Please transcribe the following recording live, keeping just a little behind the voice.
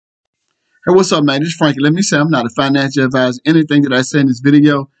Hey, what's up, man? This is Frankie. Let me say I'm not a financial advisor. Anything that I say in this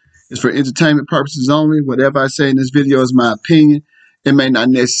video is for entertainment purposes only. Whatever I say in this video is my opinion. It may not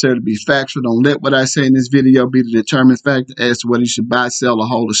necessarily be factual. Don't let what I say in this video be the determining factor as to whether you should buy, sell, or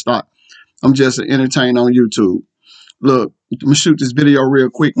hold a stock. I'm just an entertainer on YouTube. Look, I'm going to shoot this video real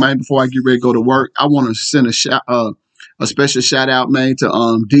quick, man, before I get ready to go to work. I want to send a special shout out, man, to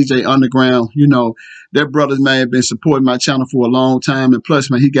DJ Underground. You know, that brother, man, been supporting my channel for a long time. And plus,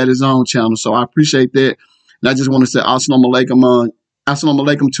 man, he got his own channel. So I appreciate that. And I just want to say assalamu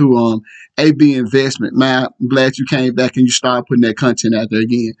alaikum to AB Investment. Man, I'm glad you came back and you started putting that content out there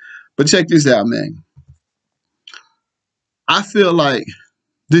again. But check this out, man. I feel like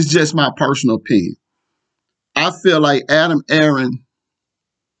this is just my personal opinion. I feel like Adam Aaron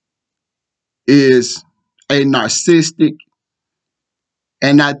is a narcissistic,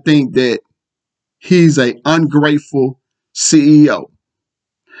 and I think that he's a ungrateful CEO.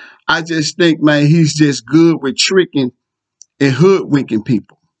 I just think, man, he's just good with tricking and hoodwinking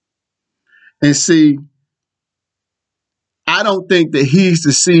people. And see, I don't think that he's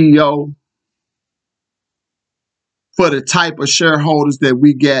the CEO for the type of shareholders that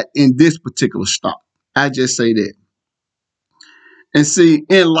we get in this particular stock. I just say that. And see,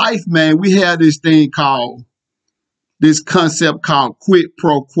 in life, man, we have this concept called quid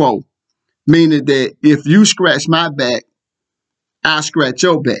pro quo, meaning that if you scratch my back, I'll scratch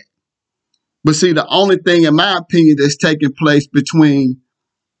your back. But see, the only thing, in my opinion, that's taking place between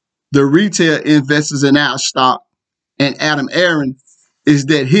the retail investors in our stock and Adam Aaron is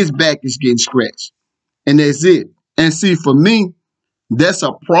that his back is getting scratched. And that's it. And see, for me, that's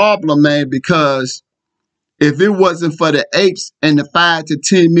a problem, man, because if it wasn't for the apes and the 5 to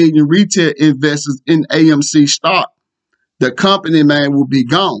 10 million retail investors in AMC stock, the company, man, will be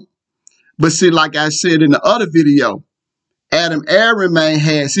gone. But see, like I said in the other video, Adam Aaron, man,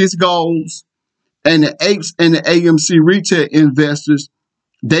 has his goals, and the apes and the AMC retail investors,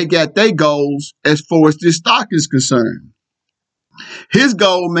 they got their goals as far as this stock is concerned. His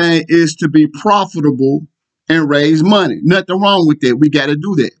goal, man, is to be profitable and raise money. Nothing wrong with that. We got to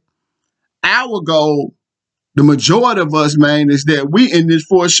do that. Our goal, the majority of us, man, is that we in this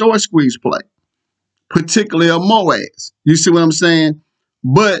for a short squeeze play, particularly a MOAS. You see what I'm saying?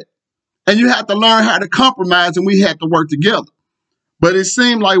 And you have to learn how to compromise, and we have to work together. But it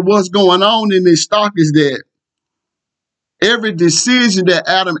seems like what's going on in this stock is that every decision that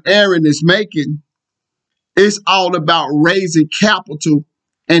Adam Aaron is making is all about raising capital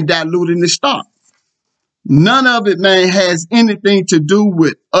and diluting the stock. None of it, man, has anything to do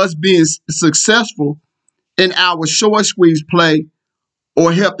with us being successful in our short squeeze play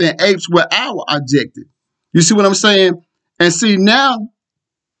or helping apes with our objective. You see what I'm saying? And see, now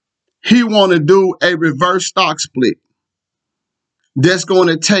he want to do a reverse stock split that's going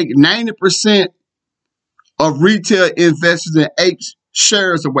to take 90% of retail investors in apes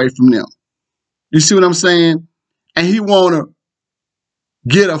shares away from them. You see what I'm saying? And he want to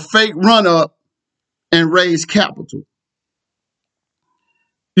get a fake run up and raise capital.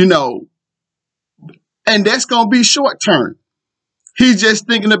 You know, and that's going to be short term. He's just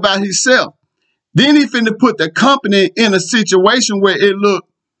thinking about himself. Then he finna put the company in a situation where it look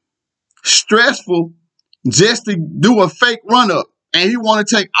stressful just to do a fake run up. And he want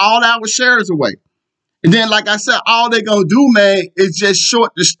to take all our shares away. And then, like I said, all they're going to do, man, is just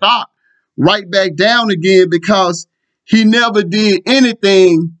short the stock right back down again because he never did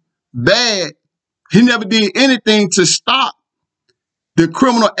anything bad. He never did anything to stop the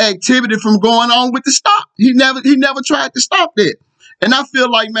criminal activity from going on with the stock. He never tried to stop that. And I feel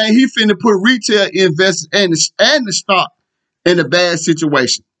like, man, he finna put retail investors and the stock in a bad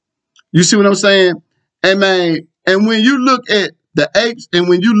situation. You see what I'm saying? And man, and when you look at the apes and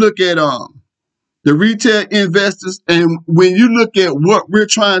when you look at the retail investors and when you look at what we're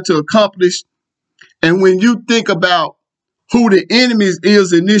trying to accomplish and when you think about who the enemies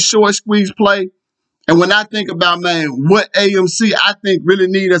is in this short squeeze play, and when I think about, man, what AMC I think really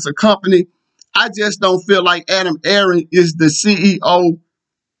need as a company, I just don't feel like Adam Aaron is the CEO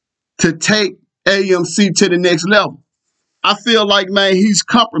to take AMC to the next level. I feel like, man, he's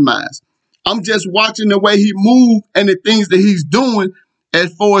compromised. I'm just watching the way he moves and the things that he's doing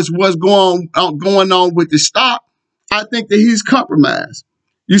as far as what's going on with the stock. I think that he's compromised.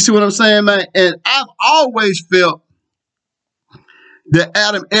 You see what I'm saying, man? And I've always felt that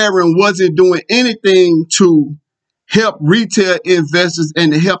Adam Aaron wasn't doing anything to help retail investors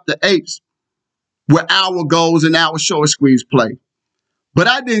and to help the apes with our goals and our short squeeze play. But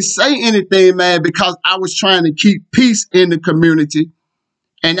I didn't say anything, man, because I was trying to keep peace in the community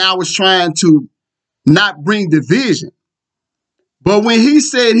and I was trying to not bring division. But when he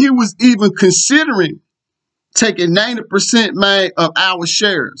said he was even considering taking 90%, man, of our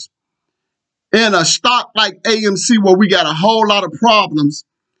shares in a stock like AMC where we got a whole lot of problems,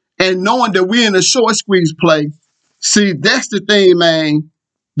 and knowing that we're in a short squeeze play, see, that's the thing, man,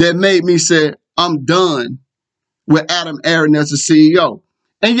 that made me say, I'm done with Adam Aaron as a CEO.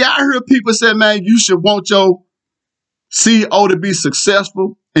 And yeah, I heard people say, man, you should want your CEO to be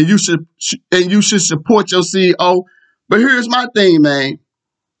successful, and you should support your CEO. But here's my thing, man.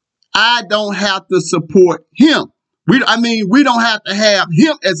 I don't have to support him. We don't have to have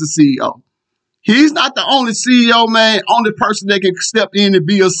him as a CEO. He's not the only CEO, man, only person that can step in and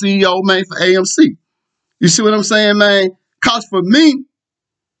be a CEO, man, for AMC. You see what I'm saying, man? Because for me,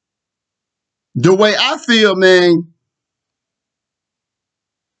 the way I feel, man,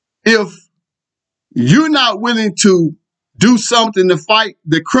 if you're not willing to do something to fight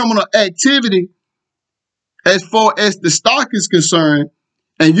the criminal activity as far as the stock is concerned,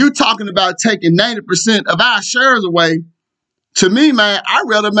 and you talking about taking 90% of our shares away, to me, man, I'd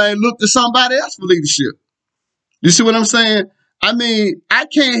rather, man, look to somebody else for leadership. You see what I'm saying? I mean, I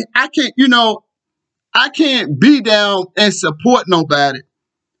can't be down and support nobody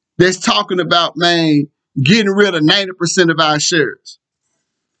that's talking about, man, getting rid of 90% of our shares.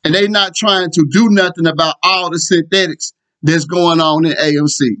 And they not trying to do nothing about all the synthetics that's going on in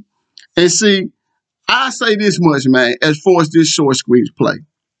AMC. And see, I say this much, man, as far as this short squeeze play.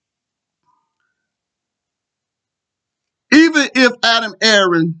 Even if Adam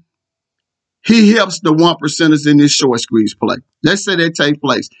Aaron, he helps the 1%ers in this short squeeze play. Let's say that take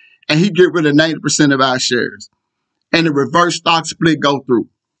place, and he get rid of 90% of our shares, and the reverse stock split go through.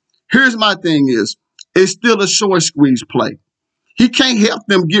 Here's my thing is, it's still a short squeeze play. He can't help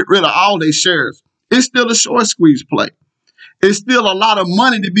them get rid of all their shares. It's still a short squeeze play. It's still a lot of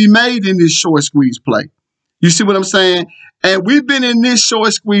money to be made in this short squeeze play. You see what I'm saying? And we've been in this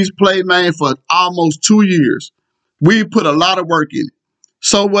short squeeze play, man, for almost 2 years. We put a lot of work in it.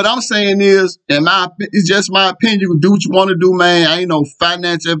 So what I'm saying is, it's just my opinion. You can do what you want to do, man. I ain't no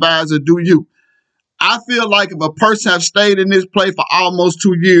financial advisor. Do you? I feel like if a person have stayed in this play for almost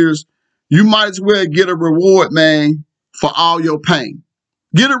 2 years, you might as well get a reward, man, for all your pain.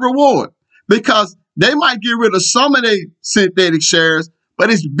 Get a reward, because they might get rid of some of their synthetic shares,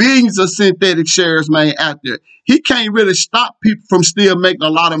 but it's billions of synthetic shares, man, out there. He can't really stop people from still making a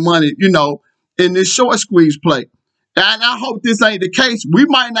lot of money, you know, in this short squeeze play. And I hope this ain't the case. We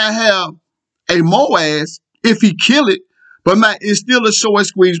might not have a MOAS if he kill it, but man, it's still a short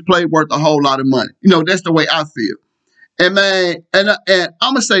squeeze play worth a whole lot of money. You know, that's the way I feel. And man, and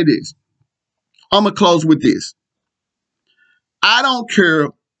I'm gonna say this. I'm gonna close with this. I don't care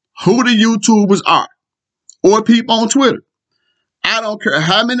who the YouTubers are or people on Twitter. I don't care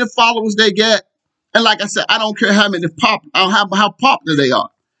how many followers they get. And like I said, I don't care how popular they are.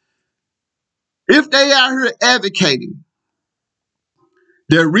 If they out here advocating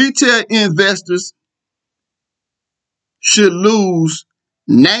that retail investors should lose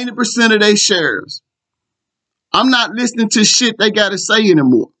 90% of their shares, I'm not listening to shit they got to say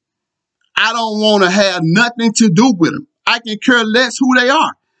anymore. I don't want to have nothing to do with them. I can care less who they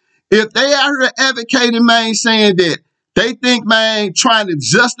are. If they out here advocating, man, saying that they think, man, trying to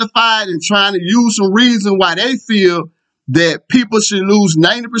justify it and trying to use some reason why they feel that people should lose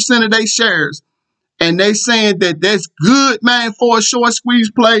 90% of their shares, and they saying that that's good, man, for a short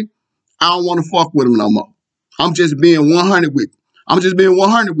squeeze play, I don't want to fuck with them no more. I'm just being 100 with you. I'm just being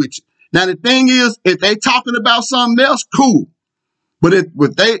 100 with you. Now, the thing is, if they talking about something else, cool. But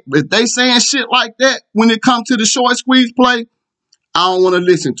if they saying shit like that when it comes to the short squeeze play, I don't want to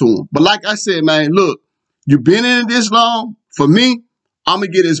listen to them. But like I said, man, look, you've been in it this long. For me, I'm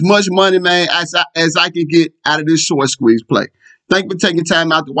going to get as much money, man, as I can get out of this short squeeze play. Thank you for taking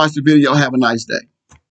time out to watch the video. Have a nice day.